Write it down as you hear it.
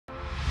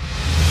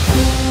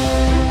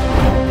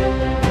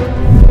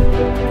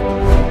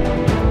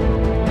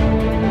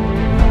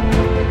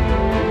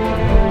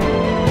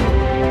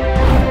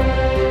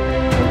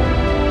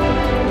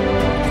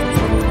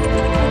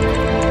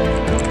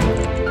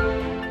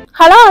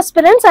Hello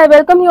aspirants, I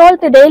welcome you all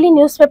to daily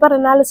newspaper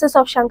analysis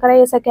of Shankar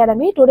IAS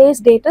Academy. Today's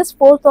date is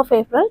 4th of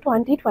April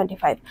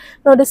 2025.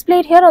 Now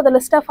displayed here are the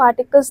list of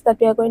articles that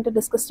we are going to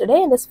discuss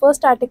today. In this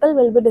first article,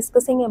 we will be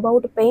discussing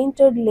about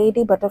painted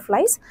lady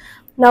butterflies.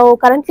 Now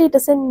currently it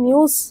is in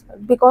news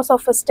because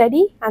of a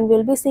study and we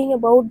will be seeing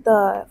about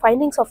the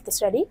findings of the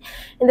study.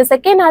 In the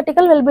second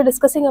article, we will be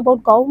discussing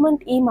about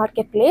government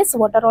e-marketplace,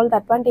 what are all the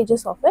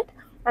advantages of it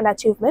and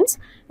achievements.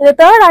 In the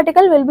third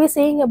article, we will be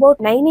seeing about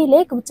Naini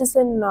lake, which is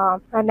in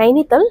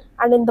Nainital,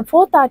 and in the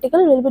fourth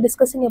article, we will be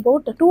discussing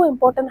about the two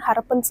important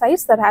Harappan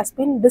sites that has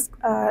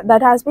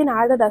been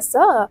added as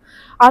a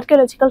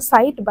archaeological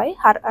site by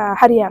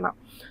Haryana.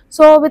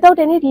 So, without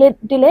any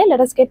delay,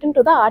 let us get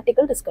into the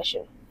article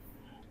discussion.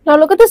 Now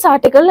look at this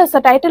article. As the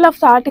title of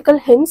the article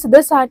hints,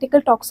 this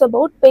article talks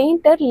about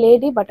painted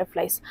lady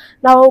butterflies.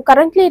 Now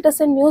currently it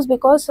is in news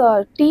because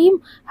a team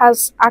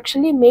has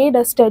actually made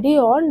a study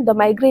on the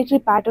migratory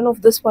pattern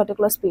of this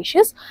particular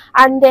species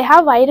and they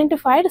have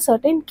identified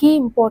certain key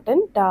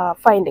important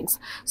findings.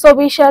 So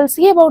we shall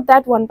see about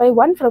that one by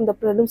one from the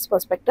prelims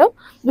perspective.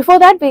 Before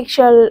that, we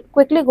shall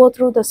quickly go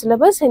through the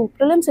syllabus. In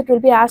prelims, it will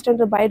be asked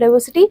under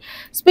biodiversity,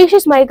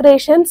 species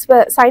migrations,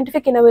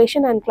 scientific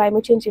innovation and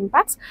climate change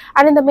impacts,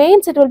 and in the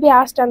mains it will be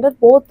asked under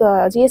both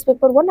GS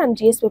paper 1 and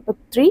GS paper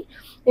 3.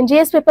 In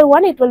GS paper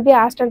 1, it will be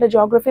asked under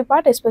geography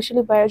part,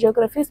 especially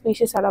biogeography,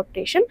 species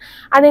adaptation,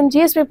 and in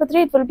GS paper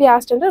 3, it will be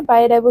asked under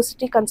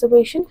biodiversity,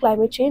 conservation,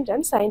 climate change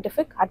and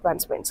scientific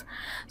advancements.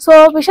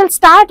 So we shall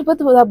start with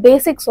the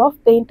basics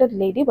of painted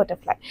lady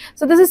butterfly.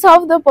 So this is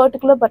how the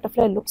particular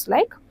butterfly looks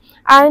like,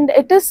 and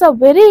it is a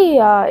very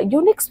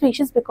unique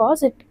species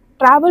because it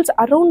travels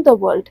around the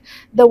world.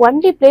 The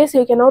only place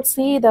you cannot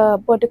see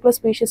the particular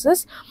species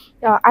is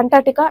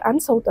Antarctica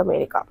and South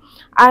America,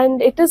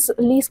 and it is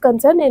least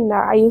concern in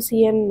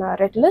IUCN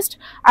Red List,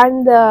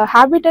 and the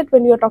habitat,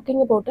 when you are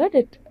talking about it,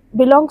 it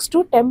belongs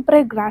to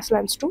temperate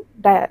grasslands to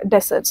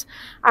deserts,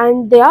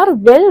 and they are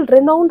well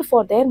renowned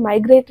for their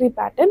migratory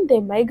pattern. They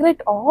migrate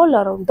all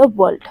around the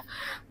world.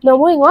 Now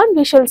moving on,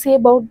 we shall see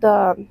about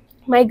the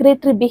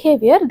migratory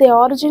behavior. They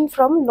origin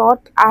from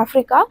North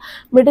Africa,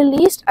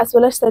 Middle East as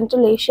well as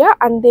Central Asia,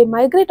 and they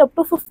migrate up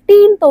to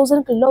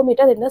 15,000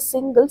 kilometers in a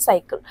single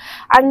cycle.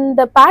 And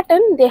the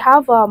pattern, they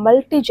have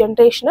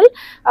multi-generational.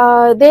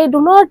 They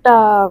do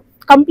not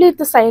complete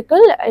the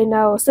cycle in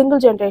a single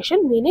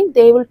generation, meaning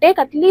they will take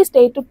at least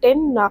 8 to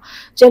 10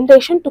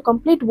 generation to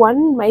complete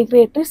one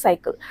migratory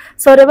cycle.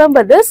 So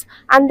remember this,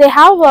 and they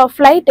have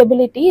flight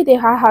ability. They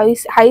have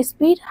high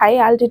speed, high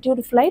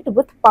altitude flight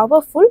with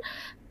powerful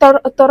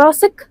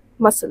thoracic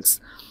muscles.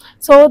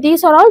 So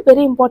these are all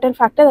very important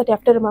factors that you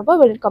have to remember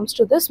when it comes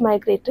to this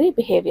migratory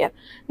behavior.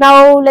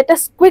 Now let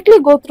us quickly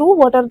go through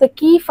what are the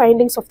key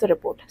findings of the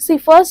report. See,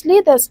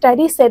 firstly, the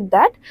study said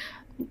that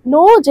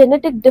no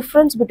genetic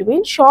difference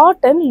between short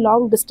and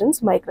long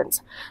distance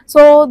migrants.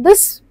 So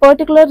this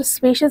particular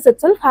species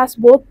itself has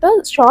both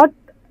the short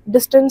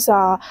distance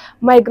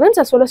migrants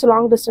as well as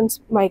long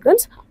distance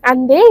migrants,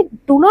 and they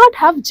do not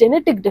have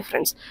genetic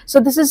difference. So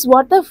this is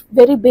what the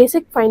very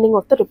basic finding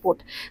of the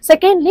report.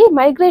 Secondly,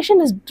 migration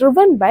is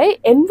driven by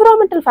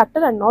environmental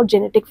factor and not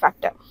genetic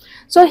factor.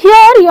 So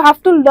here you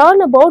have to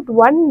learn about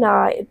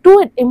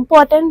two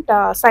important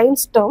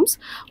science terms.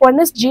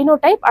 One is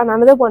genotype and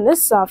another one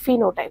is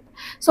phenotype.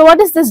 So what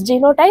is this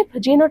genotype?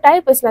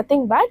 Genotype is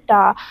nothing but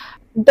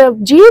the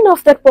gene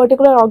of that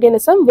particular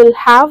organism will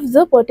have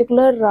the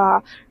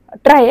particular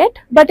trait,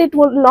 but it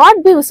will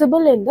not be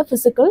visible in the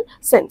physical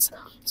sense.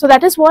 So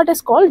that is what is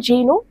called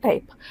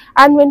genotype.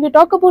 And when we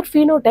talk about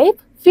phenotype,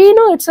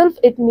 pheno itself,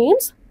 it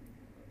means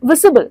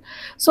visible.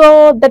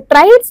 So the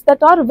traits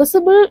that are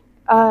visible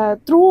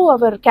through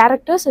our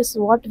characters is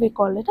what we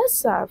call it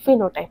as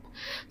phenotype.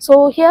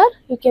 So here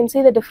you can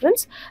see the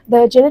difference.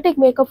 The genetic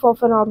makeup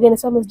of an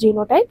organism is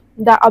genotype.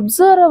 The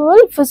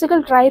observable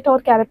physical trait or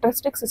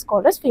characteristics is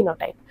called as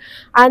phenotype.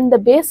 And the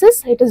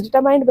basis, it is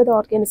determined by the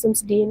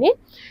organism's DNA.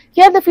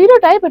 Here the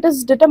phenotype, it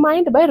is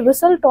determined by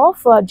result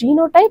of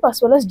genotype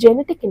as well as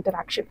genetic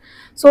interaction.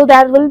 So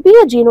there will be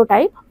a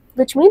genotype,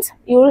 which means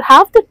you will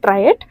have the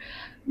trait.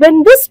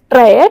 When this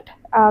trait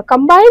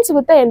combines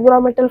with the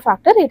environmental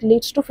factor, it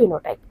leads to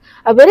phenotype.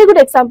 A very good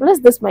example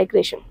is this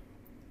migration.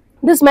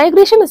 This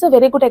migration is a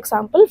very good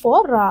example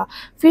for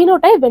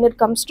phenotype when it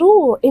comes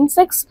to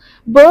insects,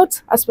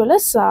 birds as well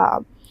as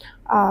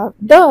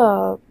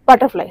the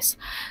butterflies.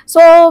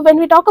 So when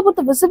we talk about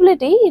the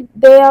visibility,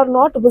 they are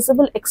not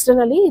visible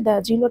externally.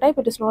 The genotype,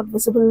 it is not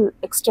visible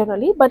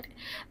externally, but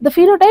the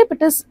phenotype,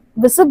 it is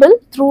visible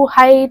through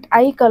height,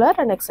 eye color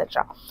and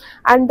etc.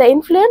 And the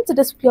influence, it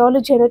is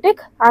purely genetic,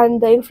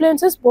 and the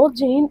influence is both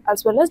gene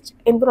as well as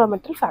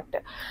environmental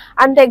factor.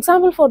 And the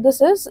example for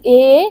this is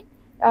AA.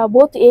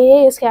 Both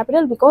AA is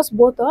capital because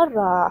both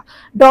are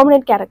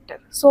dominant character.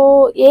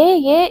 So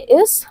AA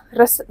is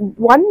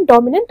one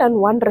dominant and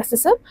one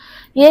recessive.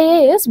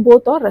 AA is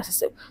both are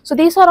recessive. So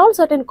these are all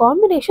certain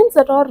combinations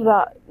that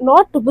are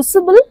not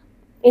visible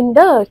in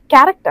the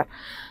character,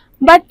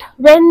 but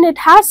when it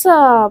has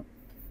a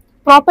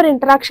proper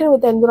interaction with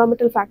the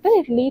environmental factor,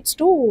 it leads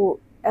to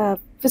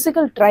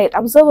physical trait,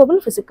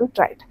 observable physical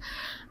trait.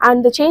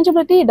 And the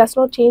changeability does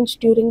not change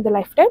during the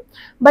lifetime,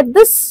 but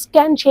this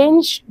can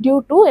change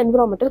due to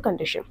environmental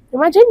condition.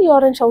 Imagine you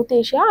are in South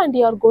Asia and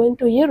you are going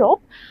to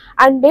Europe,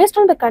 and based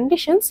on the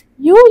conditions,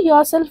 you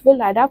yourself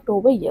will adapt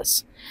over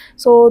years.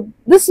 So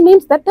this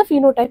means that the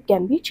phenotype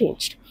can be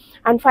changed.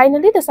 And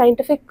finally, the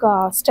scientific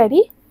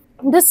study,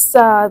 this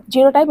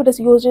genotype, it is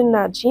used in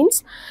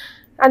genes,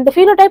 and the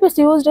phenotype is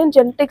used in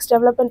genetics,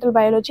 developmental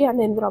biology,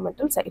 and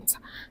environmental science.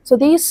 So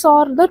these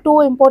are the two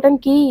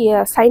important key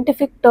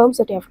scientific terms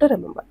that you have to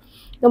remember.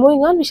 Now moving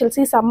on, we shall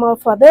see some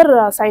of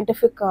other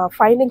scientific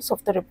findings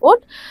of the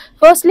report.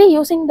 Firstly,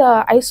 using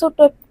the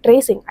isotope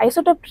tracing.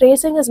 Isotope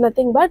tracing is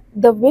nothing but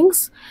the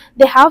wings,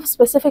 they have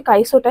specific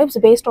isotopes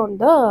based on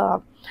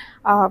the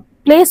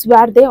place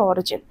where they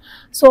origin.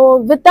 So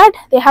with that,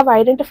 they have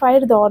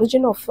identified the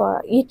origin of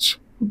each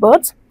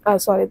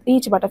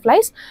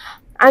butterflies,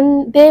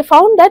 and they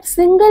found that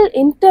single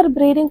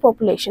interbreeding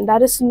population,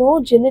 there is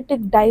no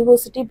genetic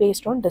diversity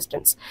based on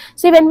distance.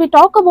 See, when we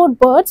talk about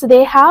birds,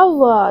 they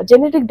have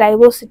genetic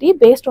diversity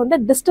based on the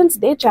distance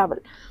they travel.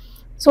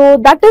 So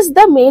that is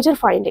the major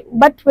finding.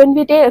 But when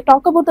we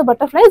talk about the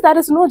butterflies, there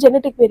is no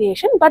genetic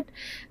variation, but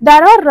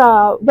there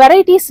are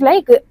varieties,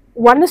 like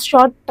one is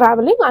short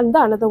traveling and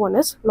the another one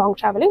is long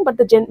traveling, but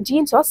the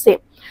genes are same.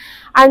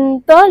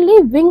 And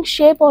thirdly, wing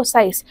shape or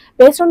size.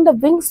 Based on the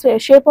wing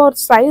shape or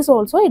size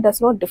also, it does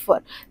not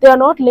differ. They are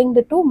not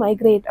linked to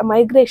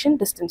migration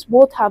distance.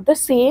 Both have the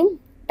same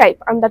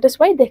type, and that is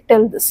why they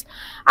tell this.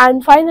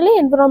 And finally,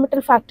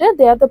 environmental factor,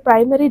 they are the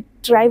primary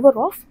driver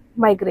of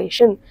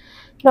migration.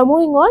 Now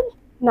moving on,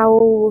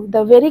 now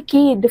the very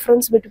key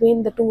difference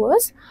between the two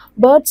is,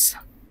 birds,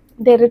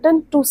 they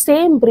return to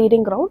same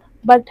breeding ground,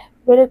 but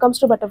when it comes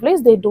to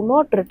butterflies, they do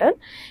not return.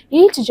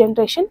 Each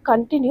generation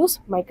continues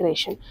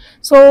migration.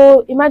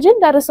 So imagine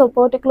there is a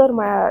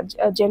particular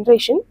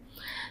generation,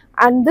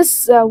 and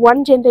this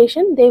one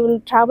generation, they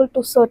will travel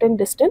to certain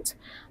distance,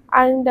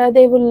 and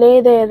they will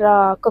lay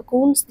their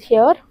cocoons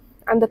here,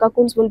 and the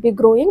cocoons will be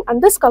growing,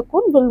 and this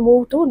cocoon will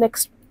move to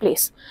next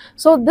place.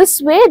 So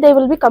this way they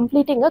will be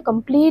completing a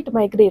complete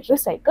migratory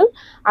cycle,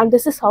 and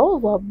this is how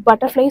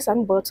butterflies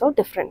and birds are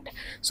different.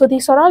 So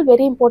these are all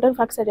very important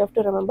facts that you have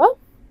to remember.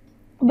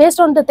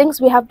 Based on the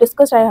things we have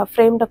discussed, I have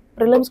framed a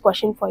prelims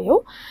question for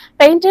you.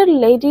 Painted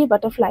lady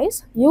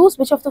butterflies use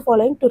which of the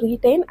following to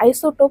retain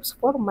isotopes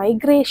for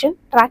migration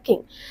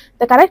tracking?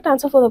 The correct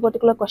answer for the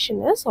particular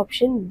question is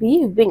option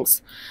B,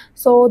 wings.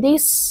 So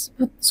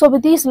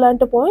with these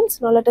learned points,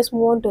 now let us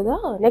move on to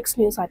the next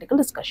news article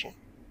discussion.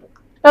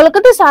 Now look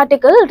at this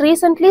article.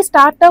 Recently,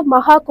 Startup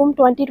Mahakumbh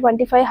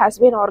 2025 has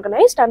been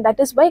organized, and that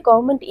is by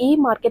Government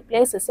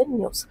E-Marketplace is in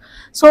news.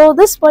 So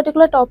this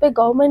particular topic,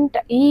 Government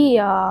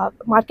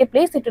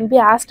E-Marketplace, it will be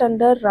asked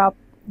under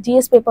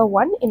GS paper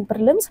 1 in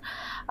prelims,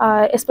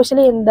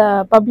 especially in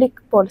the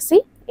public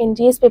policy. In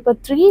GS paper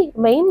 3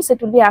 mains,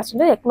 it will be asked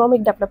under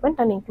economic development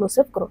and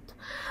inclusive growth.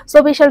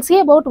 So we shall see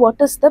about what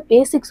is the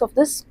basics of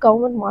this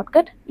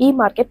government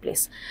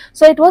e-marketplace.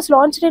 So it was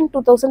launched in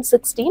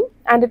 2016,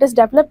 and it is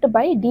developed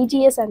by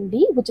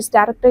DGS&D, which is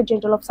Directorate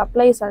General of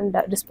Supplies and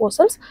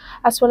Disposals,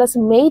 as well as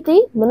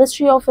MeitY,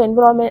 Ministry of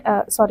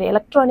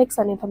Electronics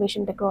and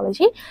Information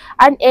Technology,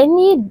 and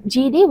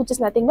NEGD, which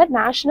is nothing but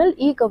National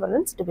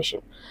E-Governance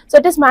Division. So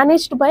it is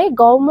managed by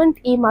Government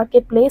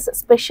E-Marketplace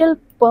Special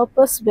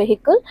Purpose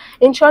Vehicle,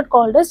 in short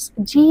called as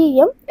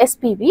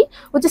GEM-SPV,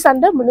 which is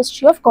under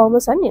Ministry of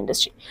Commerce and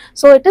Industry.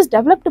 So it is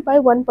developed by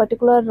one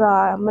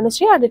particular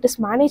ministry, and it is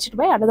managed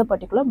by another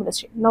particular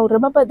ministry. Now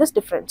remember this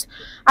difference.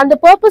 And the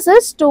purpose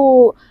is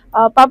to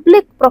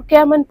public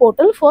procurement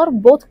portal for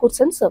both goods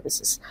and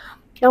services.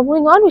 Now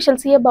moving on, we shall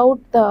see about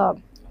the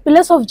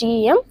pillars of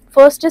GEM.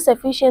 First is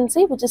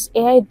efficiency, which is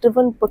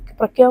AI-driven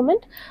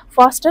procurement,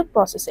 faster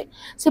processing.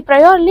 See,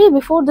 priorly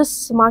before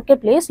this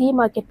marketplace,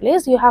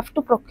 e-marketplace, you have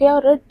to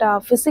procure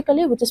it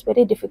physically, which is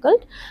very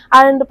difficult,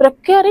 and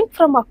procuring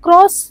from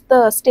across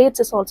the states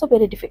is also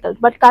very difficult.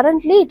 But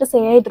currently, it is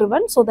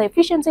AI-driven, so the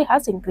efficiency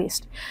has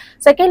increased.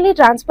 Secondly,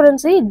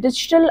 transparency,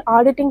 digital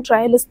auditing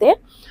trial is there.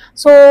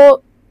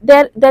 So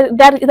there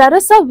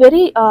is a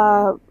very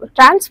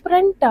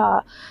transparent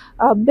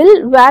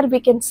bill where we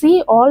can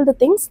see all the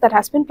things that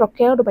has been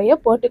procured by a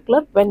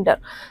particular vendor.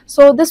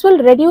 So this will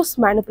reduce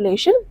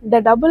manipulation,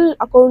 the double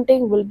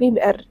accounting will be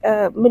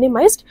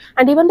minimized,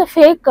 and even the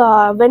fake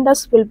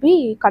vendors will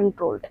be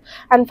controlled.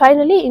 And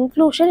finally,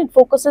 inclusion, it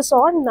focuses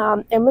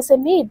on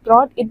MSME.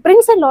 It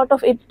brings a lot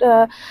of it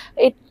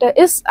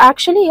is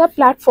actually a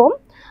platform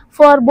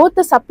for both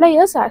the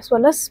suppliers as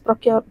well as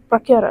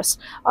procurers.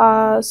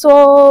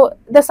 So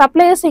the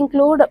suppliers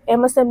include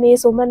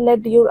MSMEs,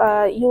 women-led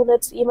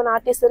units, even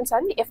artisans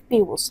and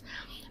FPOs.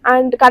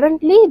 And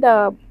currently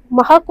the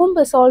Mahakumbh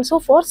is also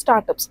for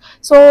startups.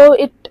 So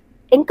it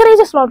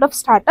encourages a lot of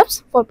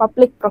startups for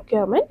public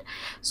procurement.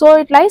 So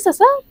it lies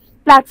as a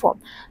platform.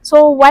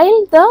 So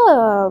while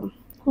the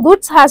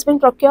goods has been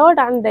procured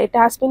and it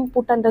has been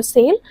put under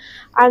sale,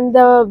 and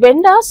the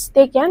vendors,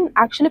 they can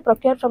actually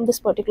procure from this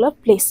particular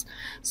place.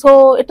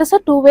 So it is a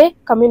two-way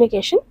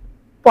communication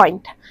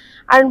point.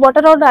 And what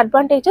are all the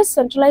advantages?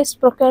 Centralized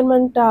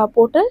procurement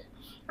portal,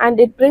 and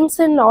it brings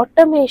in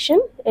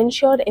automation,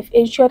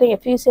 ensuring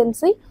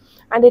efficiency,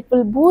 and it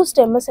will boost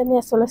MSME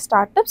as well as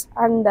startups,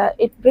 and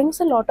it brings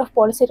a lot of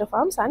policy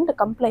reforms and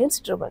compliance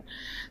driven.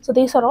 So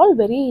these are all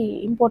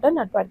very important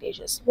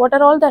advantages. What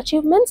are all the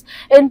achievements?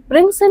 It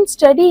brings in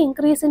steady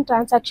increase in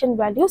transaction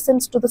value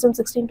since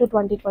 2016 to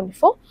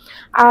 2024.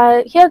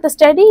 Here the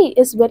steady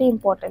is very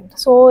important.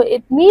 So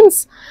it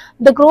means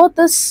the growth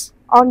is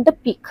on the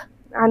peak,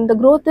 and the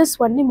growth is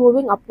only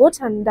moving upwards,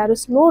 and there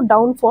is no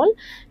downfall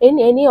in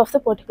any of the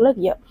particular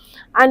year.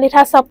 And it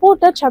has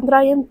supported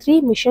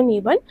Chandrayaan-3 mission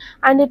even,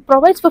 and it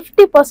provides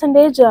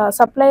 50%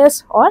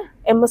 suppliers or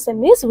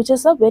MSMEs, which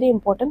is a very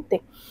important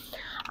thing.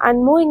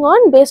 And moving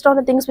on, based on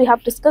the things we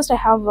have discussed, I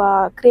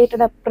have created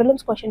a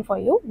prelims question for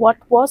you. What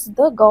was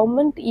the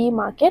government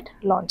e-market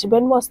launch?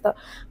 When was the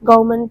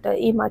government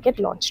e-market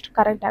launched?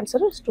 Correct answer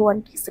is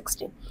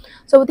 2016.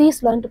 So with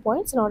these learned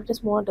points, now let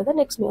us move on to the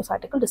next news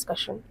article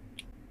discussion.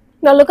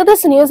 Now look at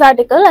this news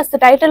article. As the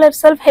title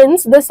itself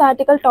hints, this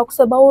article talks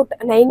about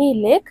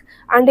Naini Lake,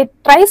 and it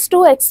tries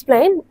to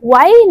explain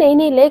why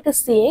Naini Lake is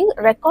seeing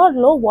record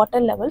low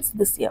water levels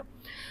this year.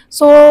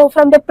 So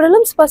from the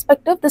prelims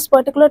perspective, this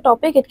particular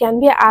topic, it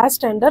can be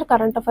asked under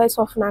current affairs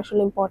of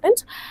national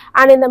importance,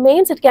 and in the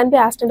mains it can be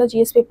asked under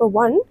GS paper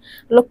 1,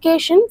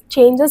 location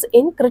changes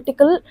in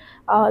critical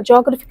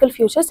geographical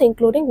features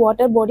including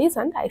water bodies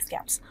and ice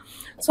caps.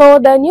 So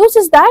the news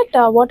is that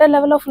water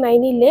level of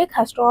Naini Lake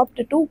has dropped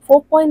to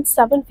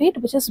 4.7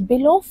 feet, which is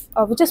below,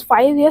 which is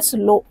 5 years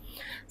low.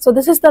 So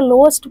this is the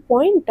lowest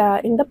point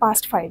in the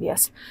past 5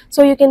 years.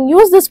 So you can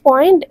use this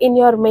point in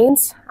your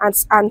mains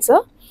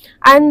answer.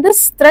 And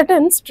this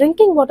threatens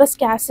drinking water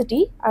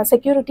scarcity,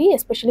 security,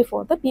 especially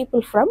for the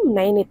people from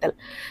Nainital.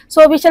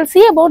 So we shall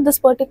see about this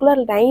particular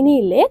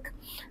Naini Lake.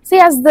 See,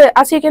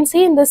 as you can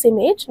see in this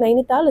image,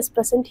 Nainital is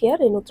present here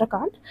in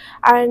Uttarakhand,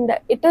 and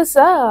it is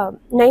a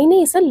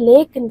Naini is a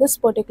lake in this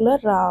particular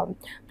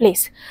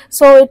place.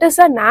 So it is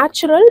a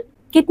natural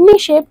kidney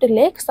shaped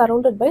lake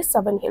surrounded by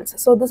 7 hills.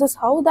 So this is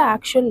how the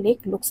actual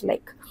lake looks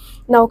like.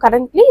 Now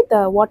currently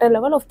the water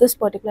level of this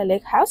particular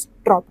lake has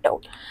dropped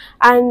down,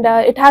 and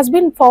it has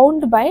been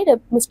found by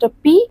Mr.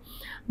 P.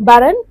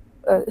 Barron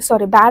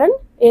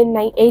in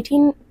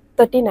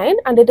 1839,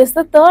 and it is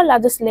the third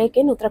largest lake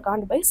in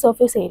Uttarakhand by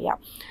surface area,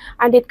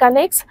 and it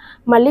connects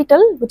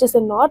Malital, which is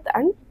in north,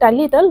 and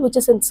Talital, which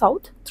is in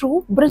south,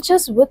 through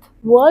bridges with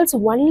world's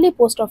only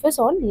post office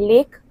on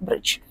Lake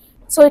Bridge.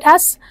 So it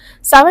has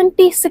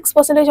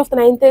 76% of the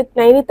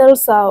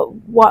Nainital's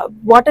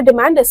water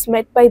demand is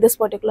met by this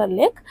particular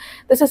lake.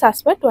 This is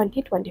as per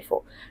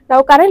 2024.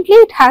 Now currently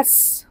it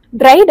has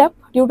dried up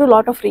due to a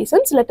lot of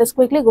reasons. Let us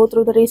quickly go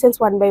through the reasons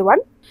one by one.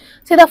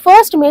 See, the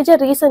first major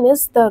reason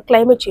is the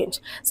climate change.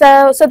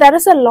 So there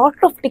is a lot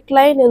of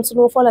decline in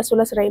snowfall as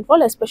well as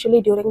rainfall, especially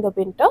during the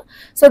winter.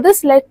 So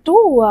this led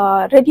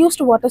to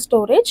reduced water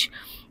storage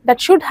that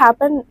should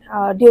happen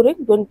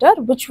during winter,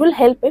 which will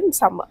help in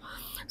summer.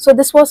 So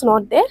this was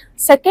not there.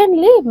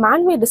 Secondly,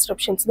 man-made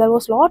disruptions. There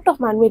was a lot of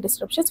man-made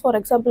disruptions. For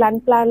example,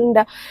 unplanned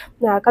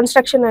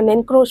construction and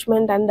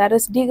encroachment, and there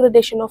is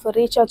degradation of a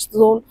recharge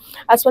zone,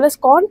 as well as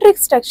concrete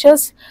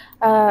structures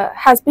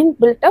has been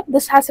built up.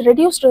 This has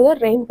reduced the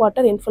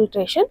rainwater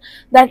infiltration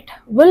that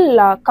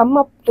will come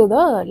up to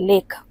the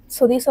lake.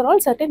 So these are all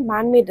certain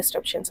man-made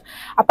disruptions.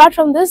 Apart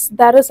from this,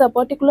 there is a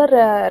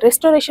particular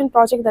restoration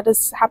project that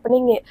is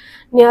happening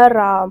near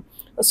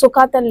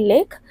Sukatal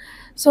Lake.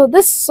 So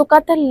this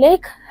Sukatal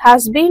Lake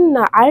has been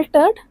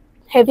altered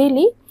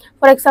heavily.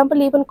 For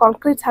example, even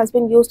concrete has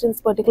been used in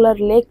this particular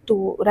lake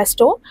to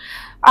restore,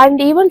 and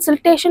even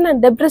siltation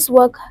and debris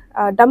work,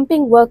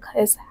 dumping work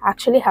is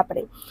actually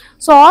happening.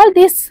 So all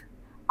these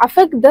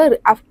affect the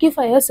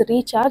aquifers'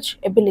 recharge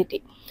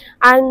ability,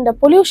 and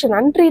pollution,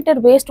 untreated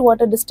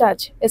wastewater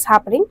discharge is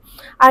happening,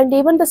 and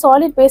even the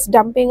solid waste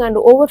dumping and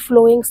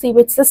overflowing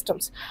sewage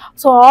systems.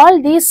 So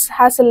all these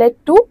has led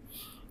to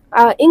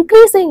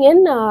increasing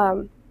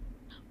in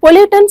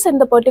pollutants in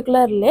the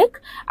particular lake,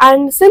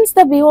 and since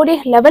the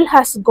BOD level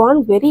has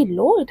gone very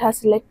low, it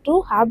has led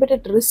to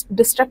habitat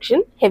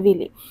destruction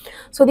heavily.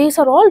 So these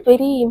are all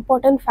very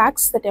important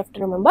facts that you have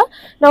to remember.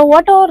 Now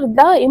what are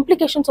the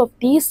implications of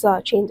these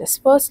changes?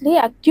 Firstly,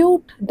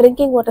 acute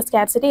drinking water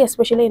scarcity,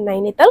 especially in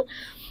Nainital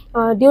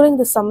during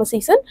the summer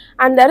season,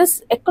 and there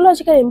is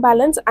ecological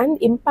imbalance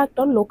and impact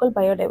on local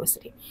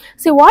biodiversity.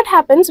 See, what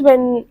happens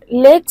when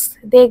lakes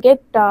they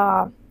get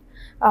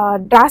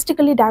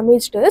drastically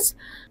damaged is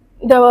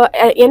the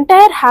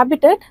entire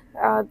habitat,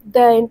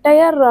 the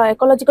entire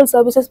ecological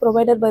services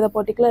provided by the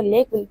particular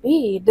lake will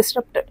be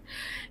disrupted.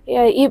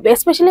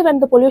 Especially when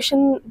the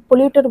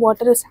polluted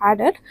water is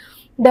added,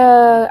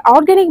 the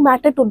organic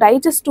matter to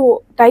digest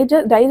all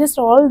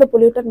the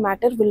polluted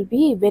matter will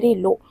be very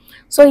low.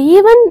 So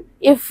even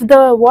if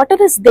the water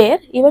is there,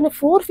 even if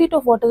 4 feet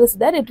of water is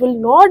there, it will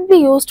not be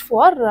used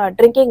for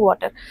drinking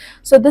water.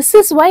 So this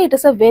is why it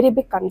is a very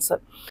big concern.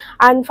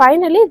 And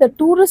finally, the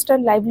tourist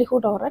and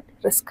livelihood are at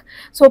risk.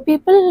 So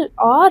people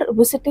are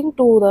visiting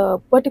to the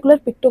particular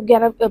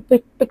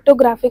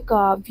pictographic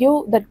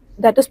view that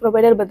that is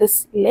provided by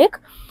this lake.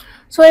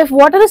 So if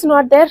water is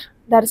not there,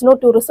 there is no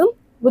tourism,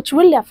 which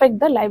will affect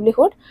the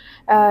livelihood,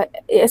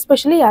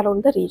 especially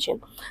around the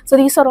region. So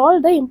these are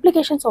all the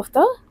implications of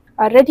the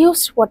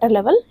reduced water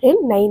level in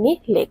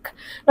Naini Lake.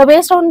 Now,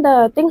 based on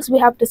the things we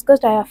have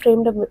discussed, I have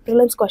framed a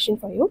prelims question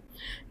for you.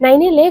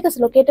 Naini Lake is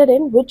located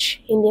in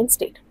which Indian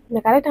state?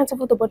 The correct answer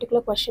for the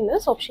particular question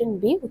is option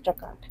B,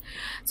 Uttarakhand.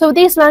 So with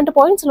these learned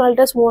points, now let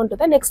us move on to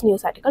the next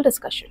news article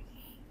discussion.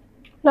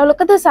 Now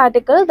look at this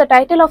article. The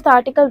title of the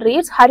article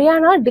reads,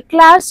 Haryana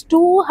declares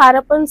 2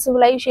 Harappan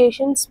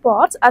civilization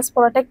spots as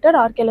protected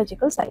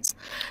archaeological sites.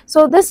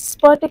 So this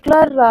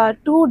particular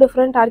 2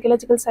 different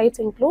archaeological sites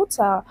includes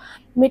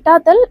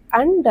Mitathal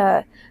and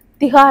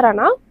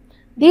Tighrana.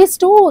 These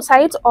 2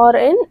 sites are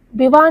in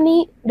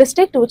Bhiwani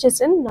district, which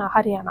is in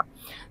Haryana.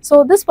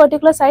 So this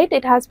particular site,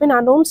 it has been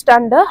announced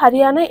under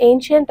Haryana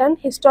Ancient and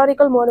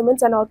Historical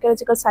Monuments and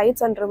Archaeological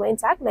Sites and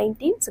Remains Act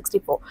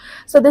 1964.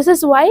 So this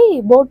is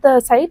why both the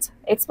sites,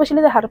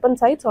 especially the Harappan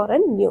sites, are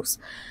in news.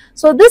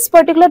 So this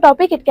particular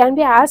topic, it can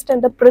be asked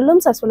in the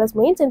prelims as well as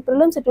mains. In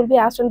prelims, it will be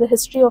asked in the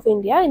history of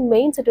India. In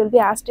mains, it will be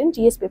asked in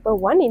GS paper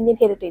 1, Indian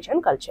Heritage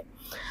and Culture.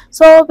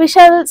 So we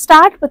shall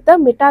start with the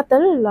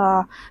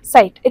Mitathal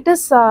site. It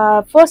is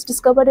first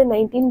discovered in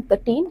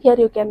 1913. Here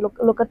you can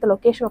look at the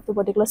location of the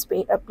particular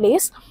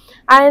place,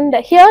 and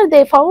here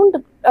they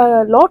found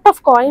a lot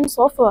of coins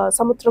of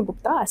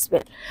Samudragupta as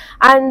well,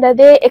 and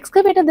they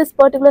excavated this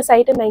particular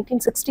site in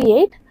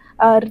 1968.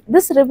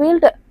 This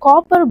revealed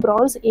copper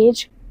bronze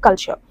age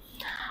culture,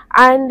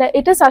 and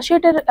it is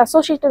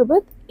associated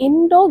with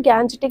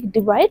Indo-Gangetic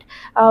divide,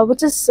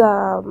 which is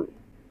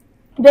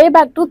way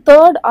back to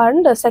 3rd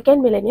and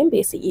 2nd millennium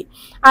BCE,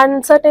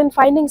 and certain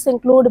findings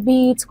include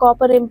beads,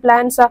 copper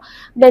implants,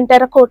 then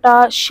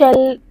terracotta,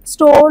 shell,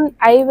 stone,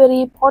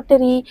 ivory,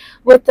 pottery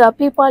with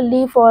peepal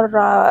leaf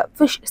or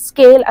fish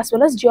scale, as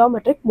well as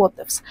geometric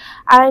motifs,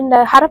 and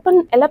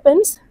Harappan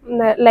elements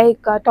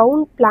like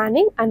town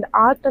planning and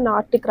art and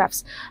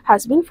artifacts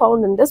has been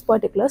found in this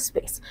particular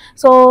space.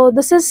 So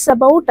this is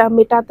about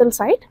Mitathal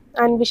site,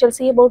 and we shall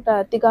see about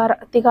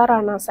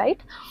Tighrana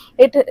site.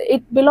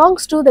 It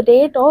belongs to the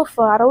date of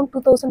around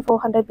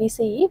 2400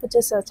 BCE, which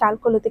is a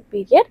Chalcolithic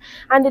period,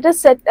 and it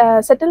is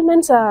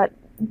settlements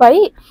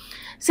by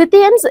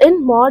Scythians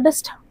in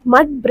modest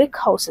mud brick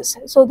houses.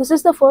 So this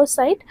is the first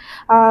site.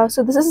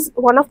 So this is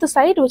one of the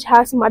site which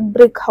has mud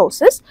brick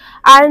houses,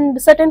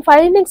 and certain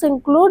findings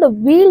include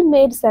wheel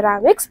made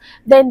ceramics,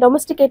 then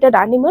domesticated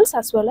animals,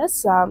 as well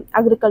as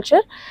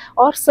agriculture,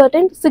 or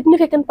certain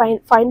significant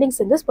findings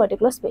in this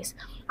particular space.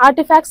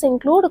 Artifacts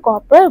include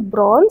copper,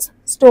 bronze,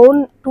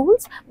 stone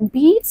tools,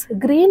 beads,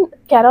 green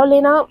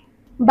Carolina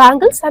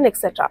bangles, and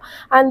etc.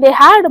 And they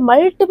had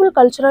multiple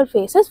cultural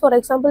phases. For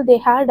example, they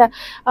had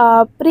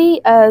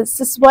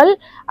pre-Siswal,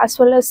 as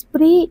well as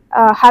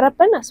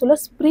pre-Harappan, as well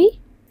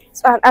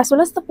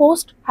as the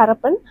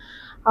post-Harappan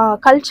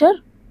culture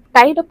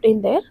tied up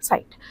in their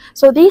site.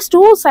 So these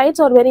 2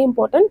 sites are very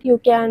important. You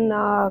can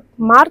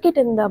mark it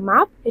in the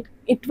map.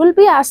 It will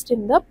be asked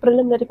in the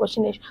preliminary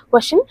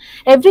question.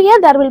 Every year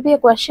there will be a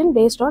question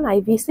based on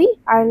IBC,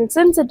 and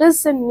since it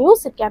is in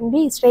news, it can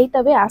be straight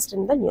away asked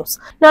in the news.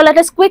 Now let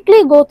us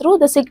quickly go through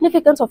the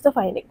significance of the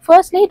finding.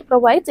 Firstly, it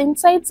provides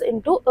insights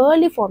into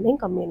early forming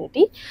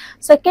community.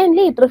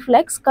 Secondly, it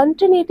reflects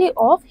continuity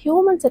of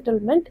human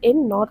settlement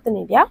in northern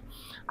India,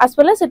 as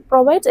well as it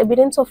provides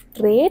evidence of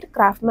trade,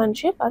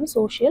 craftsmanship, and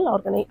social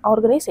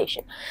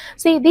organization.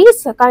 See,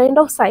 these kind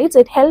of sites,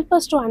 it helps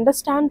us to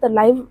understand the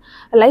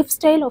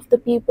lifestyle of the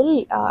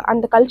people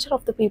and the culture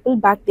of the people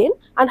back then,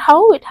 and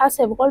how it has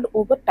evolved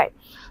over time.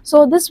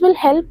 So this will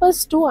help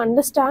us to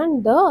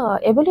understand the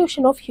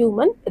evolution of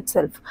human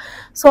itself.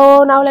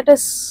 So now let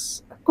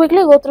us quickly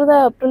go through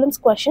the prelims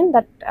question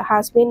that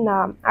has been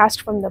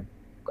asked from the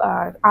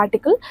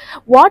article.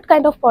 What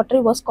kind of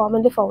pottery was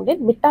commonly found in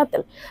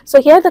Mitathal?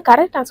 So here the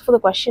correct answer for the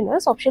question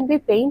is option B,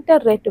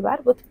 painted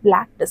redware with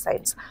black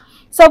designs.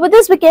 So with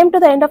this, we came to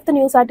the end of the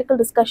news article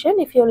discussion.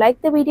 If you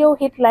like the video,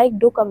 hit like,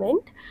 do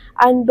comment,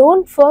 and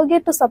don't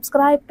forget to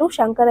subscribe to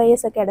Shankar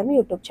IAS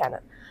Academy YouTube channel.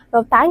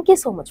 Now thank you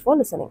so much for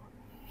listening.